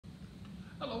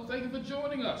Hello, thank you for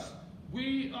joining us.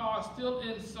 We are still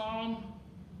in Psalm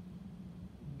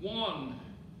 1.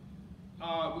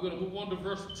 We're going to move on to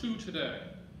verse 2 today.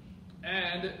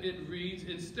 And it reads,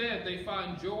 instead they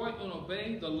find joy in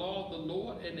obeying the law of the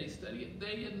Lord, and they study it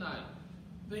day and night.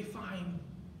 They find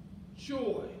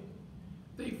joy.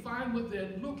 They find what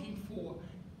they're looking for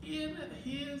in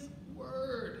His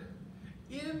Word.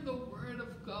 In the Word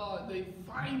of God, they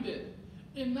find it.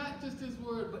 And not just His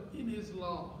Word, but in His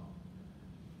law.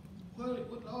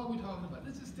 What law are we talking about?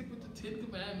 Let's just stick with the 10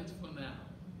 Commandments for now.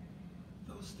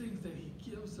 Those things that He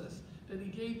gives us, that He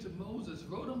gave to Moses,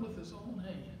 wrote them with His own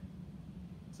hand,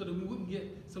 so that we wouldn't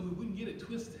get it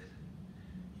twisted.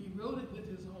 He wrote it with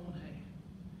His own hand,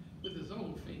 with His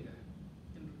own finger,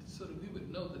 and so that we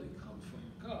would know that it comes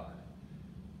from God.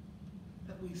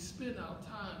 That we spend our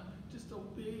time just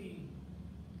obeying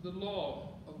the law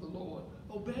of the Lord.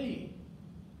 Obeying.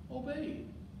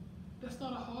 That's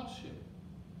not a hardship.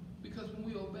 Because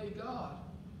when we obey God,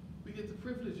 we get the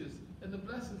privileges and the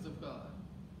blessings of God.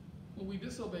 When we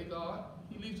disobey God,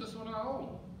 He leaves us on our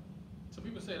own. So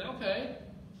people say, okay,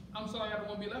 I'm sorry I don't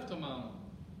want to be left on my own.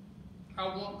 I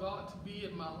want God to be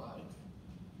in my life.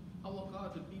 I want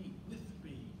God to be with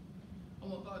me. I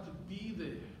want God to be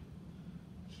there.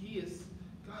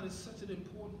 God is such an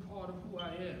important part of who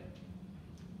I am.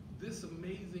 This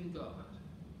amazing God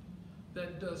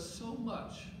that does so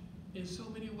much in so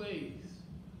many ways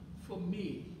for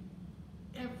me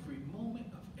every moment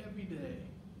of every day.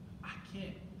 I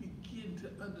can't begin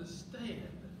to understand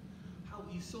how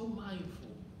He's so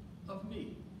mindful of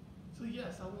me. So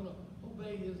yes, I want to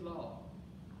obey His law.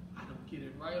 I don't get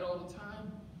it right all the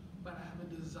time, but I have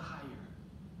a desire.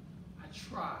 I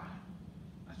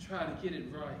try to get it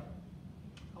right.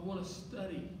 I want to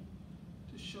study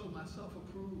to show myself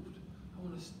approved. I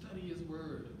want to study His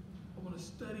Word. I want to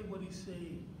study what He's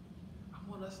saying. I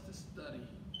want us to study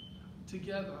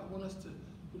together. I want us to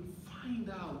find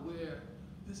out where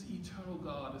this eternal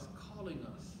God is calling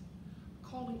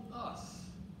us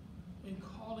and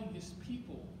calling His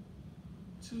people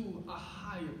to a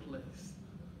higher place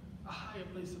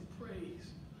of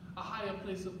praise, a higher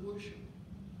place of worship,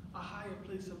 a higher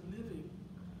place of living,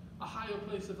 a higher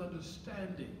place of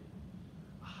understanding,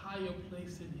 a higher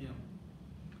place in Him,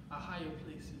 a higher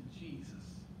place in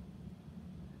Jesus.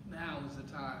 Now is the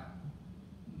time.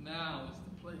 Now is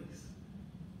the place.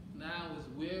 Now is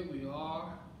where we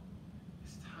are.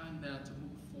 It's time now to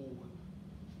move forward.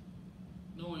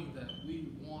 Knowing that we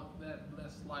want that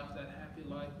blessed life, that happy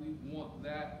life, we want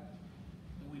that.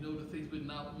 And we know the things we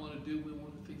not want to do, we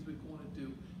want the things we're going to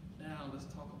do. Now let's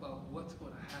talk about what's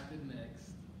going to happen next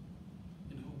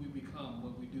and who we become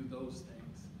when we do those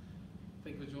things.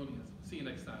 Thank you for joining us. See you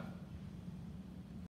next time.